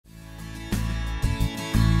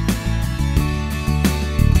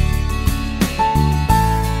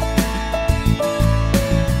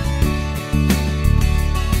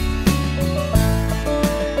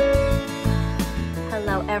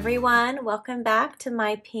everyone, welcome back to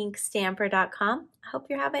mypinkstamper.com. I hope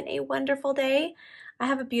you're having a wonderful day. I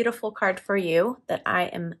have a beautiful card for you that I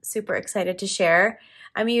am super excited to share.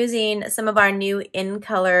 I'm using some of our new in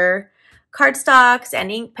color cardstocks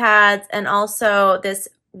and ink pads, and also this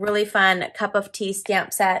really fun cup of tea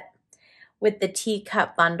stamp set with the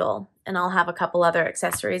teacup bundle, and I'll have a couple other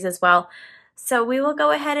accessories as well. So we will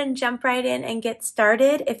go ahead and jump right in and get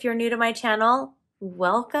started. If you're new to my channel,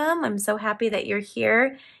 welcome. I'm so happy that you're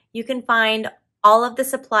here. You can find all of the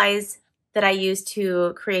supplies that I use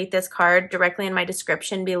to create this card directly in my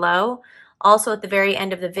description below, also at the very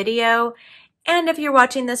end of the video. And if you're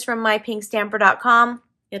watching this from mypinkstamper.com,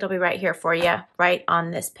 it'll be right here for you, right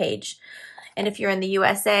on this page. And if you're in the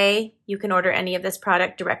USA, you can order any of this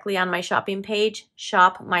product directly on my shopping page,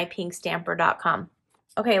 shopmypinkstamper.com.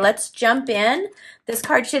 Okay, let's jump in. This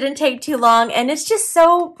card shouldn't take too long, and it's just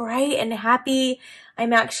so bright and happy.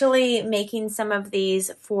 I'm actually making some of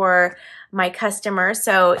these for my customers,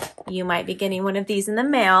 so you might be getting one of these in the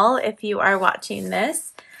mail if you are watching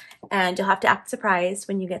this, and you'll have to act surprised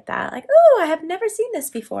when you get that. Like, oh, I have never seen this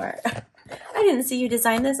before. I didn't see you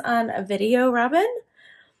design this on a video, Robyn,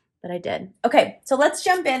 but I did. Okay, so let's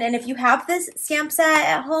jump in, and if you have this stamp set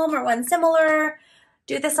at home or one similar,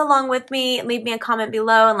 do this along with me. Leave me a comment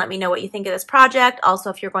below and let me know what you think of this project. Also,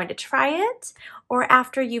 if you're going to try it or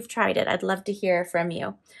after you've tried it, I'd love to hear from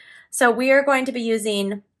you. So we are going to be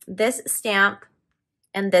using this stamp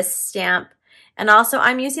and this stamp. And also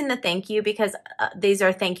I'm using the thank you because these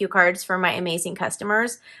are thank you cards for my amazing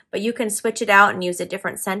customers, but you can switch it out and use a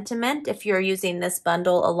different sentiment if you're using this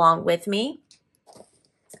bundle along with me.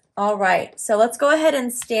 All right, so let's go ahead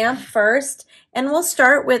and stamp first, and we'll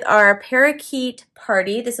start with our Parakeet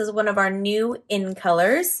Party. This is one of our new in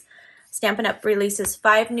colors. Stampin' Up! Releases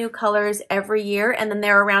 5 new colors every year, and then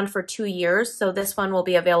they're around for 2 years, so this one will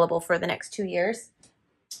be available for the next 2 years.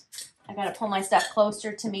 I gotta pull my stuff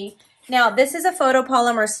closer to me. Now, this is a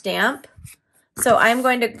photopolymer stamp, so I'm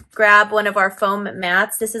going to grab one of our foam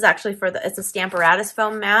mats. This is actually it's a Stamparatus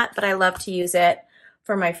foam mat, but I love to use it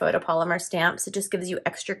for my photopolymer stamps. It just gives you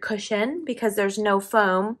extra cushion because there's no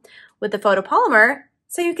foam with the photopolymer,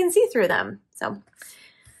 so you can see through them. So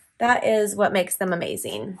that is what makes them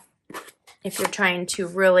amazing if you're trying to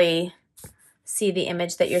really see the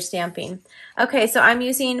image that you're stamping. Okay, so I'm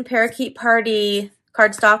using Parakeet Party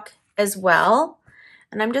cardstock as well,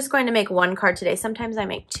 and I'm just going to make one card today. Sometimes I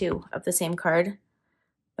make 2 of the same card,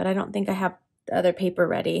 but I don't think I have the other paper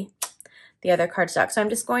ready, the other cardstock. So I'm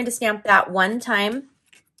just going to stamp that one time,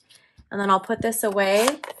 and then I'll put this away.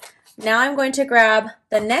 Now I'm going to grab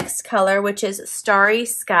the next color, which is Starry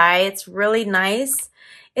Sky. It's really nice.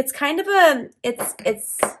 It's kind of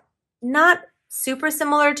it's not super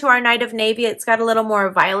similar to our Night of Navy. It's got a little more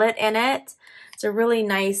violet in it. It's a really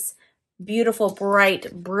nice, beautiful,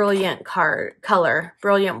 bright, brilliant color,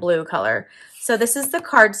 brilliant blue color. So this is the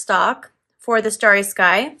cardstock for the Starry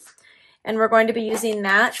Sky, and we're going to be using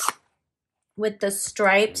that with the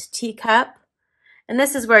striped teacup. And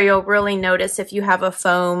this is where you'll really notice if you have a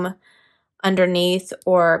foam underneath,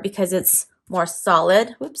 or because it's more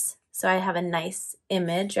solid. Whoops. So I have a nice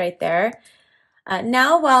image right there.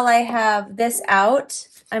 Now, while I have this out,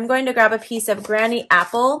 I'm going to grab a piece of Granny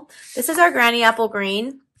Apple. This is our Granny Apple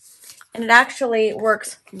Green, and it actually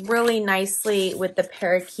works really nicely with the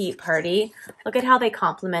Parakeet Party. Look at how they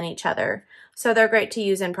complement each other. So they're great to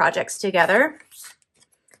use in projects together.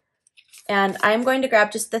 And I'm going to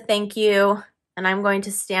grab just the thank you, and I'm going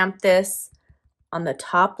to stamp this on the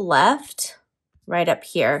top left, right up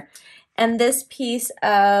here. And this piece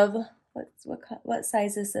of, what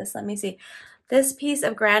size is this? Let me see. This piece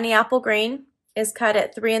of Granny Apple Green is cut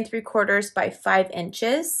at 3 3/4 by 5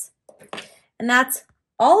 inches. And that's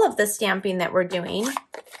all of the stamping that we're doing.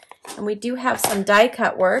 And we do have some die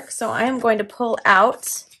cut work, so I am going to pull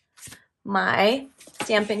out my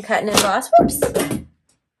Stampin' Cut and Emboss. Whoops.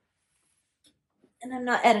 And I'm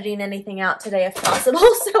not editing anything out today if possible,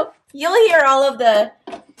 so you'll hear all of the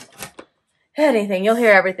anything. You'll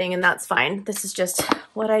hear everything, and that's fine. This is just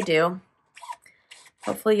what I do.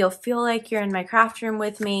 Hopefully you'll feel like you're in my craft room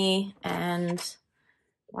with me and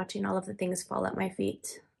watching all of the things fall at my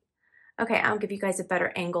feet. Okay, I'll give you guys a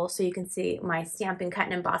better angle so you can see my Stampin' Cut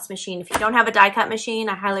and Emboss machine. If you don't have a die cut machine,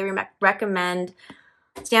 I highly recommend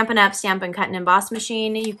Stampin' Up! Stampin' Cut and Emboss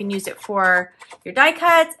machine. You can use it for your die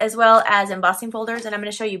cuts as well as embossing folders, and I'm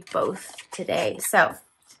going to show you both today. So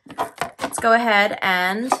let's go ahead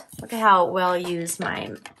and look at how well used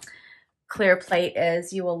my clear plate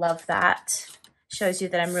is. You will love that. Shows you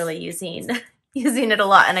that I'm really using it a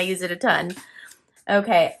lot, and I use it a ton.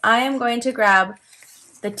 Okay, I am going to grab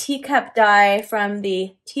the teacup die from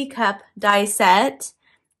the teacup die set,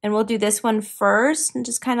 And we'll do this one first and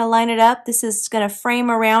just kind of line it up. This is going to frame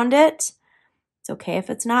around it. It's okay if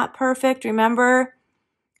it's not perfect. Remember,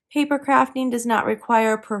 paper crafting does not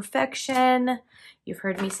require perfection. You've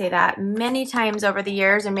heard me say that many times over the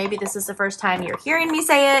years, and maybe this is the first time you're hearing me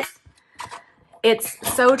say it. It's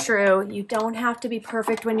so true. You don't have to be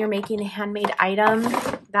perfect when you're making a handmade item.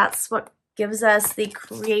 That's what gives us the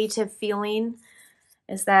creative feeling,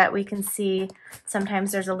 is that we can see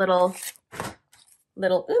sometimes there's a little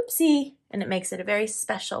oopsie, and it makes it a very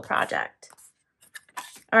special project.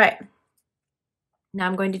 All right. Now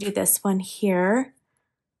I'm going to do this one here.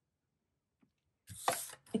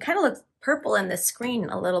 It kind of looks purple in this screen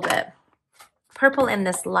a little bit. Purple in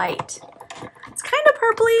this light. It's kind of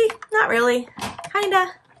purpley, not really.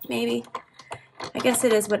 Kinda, maybe. I guess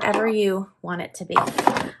it is whatever you want it to be.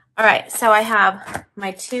 All right, so I have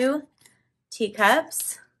my 2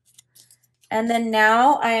 teacups. And then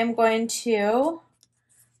now I am going to,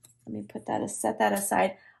 let me set that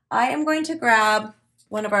aside. I am going to grab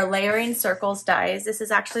one of our layering circles dies. This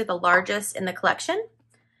is actually the largest in the collection.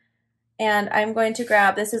 And I'm going to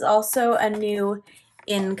grab, this is also a new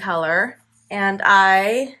in color. And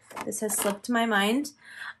this has slipped my mind,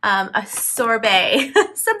 a sorbet,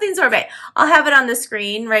 something sorbet. I'll have it on the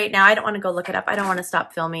screen right now. I don't want to go look it up. I don't want to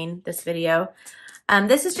stop filming this video.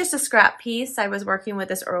 This is just a scrap piece. I was working with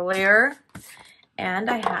this earlier, and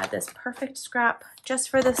I had this perfect scrap just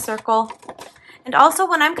for this circle. And also,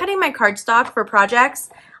 when I'm cutting my cardstock for projects,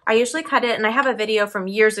 I usually cut it, and I have a video from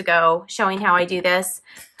years ago showing how I do this.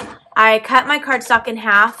 I cut my cardstock in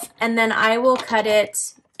half, and then I will cut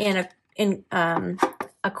it in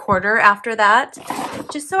a quarter after that,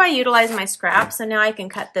 just so I utilize my scrap. So now I can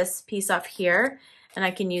cut this piece off here, and I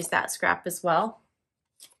can use that scrap as well.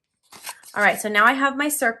 All right, so now I have my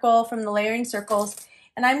circle from the layering circles,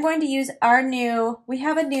 and I'm going to use we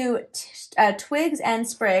have a new Twigs and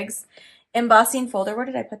Sprigs embossing folder. Where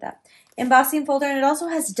did I put that? Embossing folder, and it also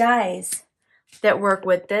has dies that work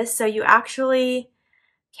with this. So you actually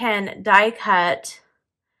can die cut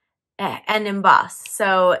and emboss.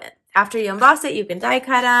 So after you emboss it, you can die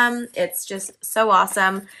cut them. It's just so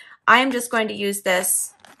awesome. I'm just going to use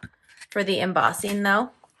this for the embossing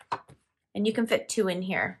though. And you can fit 2 in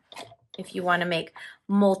here if you want to make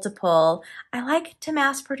multiple. I like to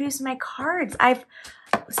mass produce my cards.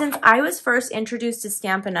 Since I was first introduced to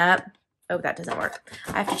Stampin' Up! Oh, that doesn't work.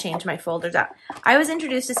 I have to change my folders out. I was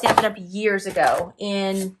introduced to Stampin' Up! Years ago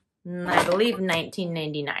in, I believe,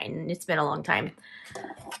 1999. It's been a long time.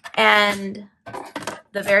 And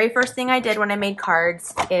the very first thing I did when I made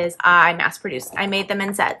cards is I mass produced. I made them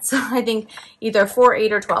in sets. I think either 4,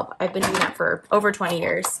 8, or 12. I've been doing that for over 20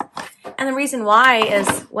 years. And the reason why is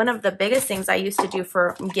one of the biggest things I used to do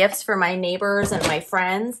for gifts for my neighbors and my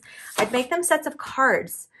friends, I'd make them sets of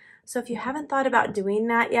cards. So if you haven't thought about doing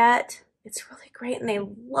that yet, it's really great, and they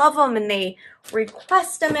love them, and they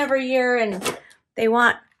request them every year, and they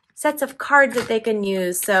want sets of cards that they can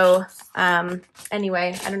use. So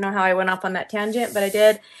anyway, I don't know how I went off on that tangent, but I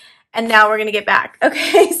did. And now we're going to get back.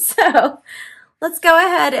 Okay, so let's go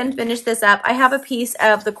ahead and finish this up. I have a piece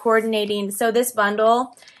of the coordinating. So this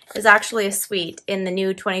bundle is actually a suite in the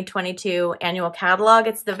new 2022 annual catalog.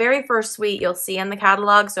 It's the very first suite you'll see in the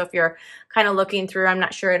catalog. So if you're kind of looking through, I'm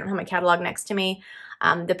not sure, I don't have my catalog next to me.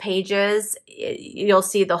 The pages, you'll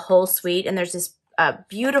see the whole suite, and there's this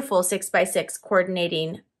beautiful 6x6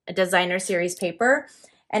 coordinating designer series paper,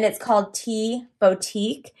 and it's called Tea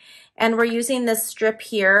Boutique. And we're using this strip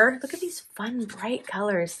here. Look at these fun, bright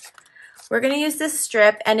colors. We're going to use this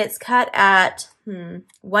strip, and it's cut at 1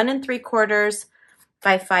 3/4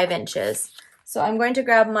 by 5 inches. So I'm going to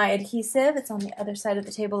grab my adhesive. It's on the other side of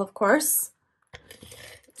the table, of course.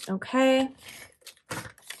 Okay.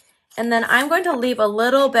 And then I'm going to leave a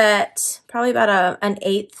little bit, probably about an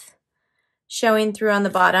 1/8 showing through on the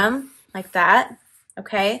bottom, like that.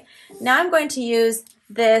 Okay. Now I'm going to use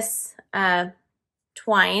this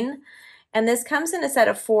twine, and this comes in a set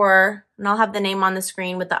of 4, and I'll have the name on the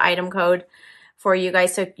screen with the item code for you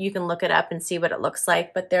guys so you can look it up and see what it looks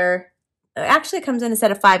like. But it actually comes in a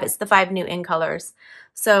set of 5. It's the 5 new in colors.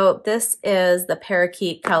 So this is the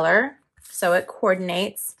parakeet color, so it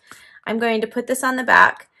coordinates. I'm going to put this on the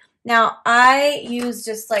back. Now, I use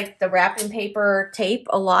just like the wrapping paper tape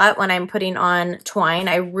a lot when I'm putting on twine.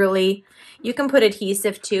 You can put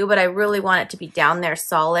adhesive too, but I really want it to be down there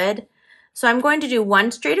solid. So I'm going to do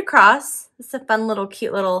 1 straight across. This is a fun little,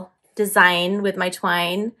 cute little design with my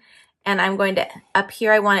twine. And I'm going to, up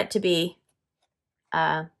here, I want it to be,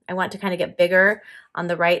 I want to kind of get bigger on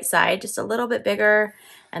the right side, just a little bit bigger,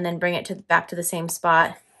 and then bring it back to the same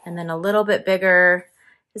spot, and then a little bit bigger.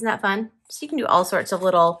 Isn't that fun? So you can do all sorts of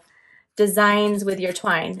little designs with your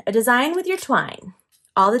twine. A design with your twine.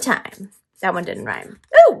 All the time. That one didn't rhyme.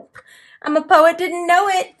 Ooh! I'm a poet, didn't know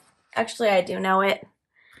it. Actually, I do know it.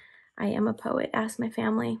 I am a poet. Ask my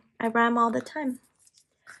family. I rhyme all the time.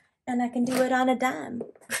 And I can do it on a dime.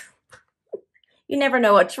 You never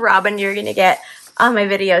know which Robyn you're going to get on my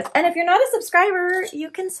videos. And if you're not a subscriber,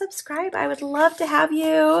 you can subscribe. I would love to have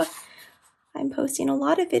you. I'm posting a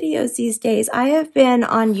lot of videos these days. I have been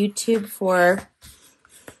on YouTube for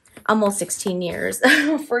almost 16 years.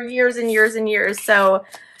 For years and years and years. So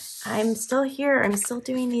I'm still here. I'm still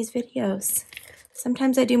doing these videos.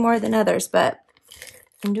 Sometimes I do more than others, but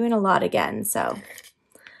I'm doing a lot again. So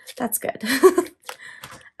that's good.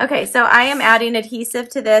 Okay, so I am adding adhesive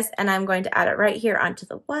to this, and I'm going to add it right here onto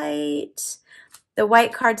the white. The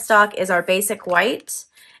white cardstock is our basic white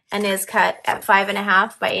and is cut at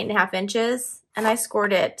 5.5 by 8.5 inches. And I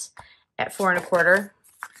scored it at 4 1/4,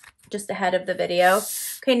 just ahead of the video.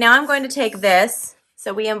 Okay, now I'm going to take this.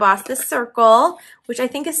 So we emboss this circle, which I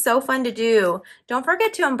think is so fun to do. Don't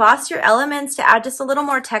forget to emboss your elements to add just a little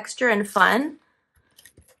more texture and fun.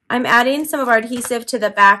 I'm adding some of our adhesive to the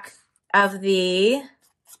back of the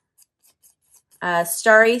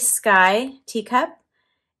Starry Sky teacup,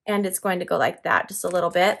 and it's going to go like that, just a little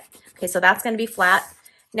bit. Okay, so that's going to be flat.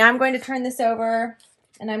 Now I'm going to turn this over,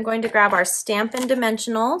 and I'm going to grab our Stampin'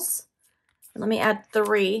 Dimensionals. Let me add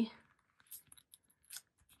 3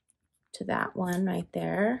 to that one right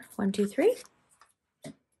there. 1, 2, 3.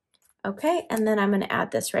 Okay, and then I'm going to add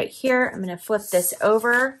this right here. I'm going to flip this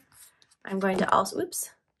over. I'm going to also, oops,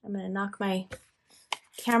 I'm going to knock my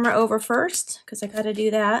camera over first because I got to do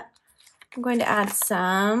that. I'm going to add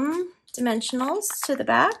some dimensionals to the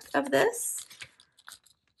back of this.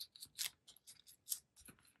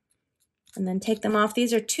 And then take them off.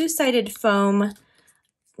 These are two-sided foam,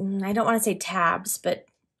 I don't want to say tabs, but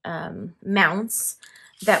mounts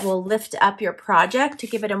that will lift up your project to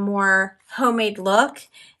give it a more homemade look.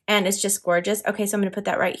 And it's just gorgeous. Okay, so I'm going to put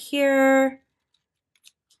that right here.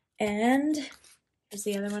 And here's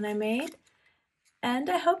the other one I made.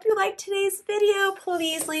 And I hope you liked today's video.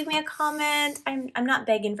 Please leave me a comment. I'm not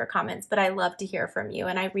begging for comments, but I love to hear from you,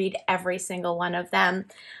 and I read every single one of them.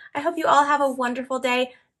 I hope you all have a wonderful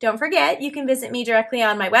day. Don't forget, you can visit me directly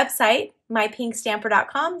on my website,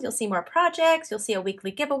 mypinkstamper.com. You'll see more projects. You'll see a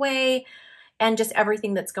weekly giveaway and just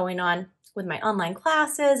everything that's going on with my online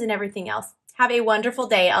classes and everything else. Have a wonderful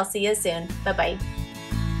day. I'll see you soon. Bye-bye.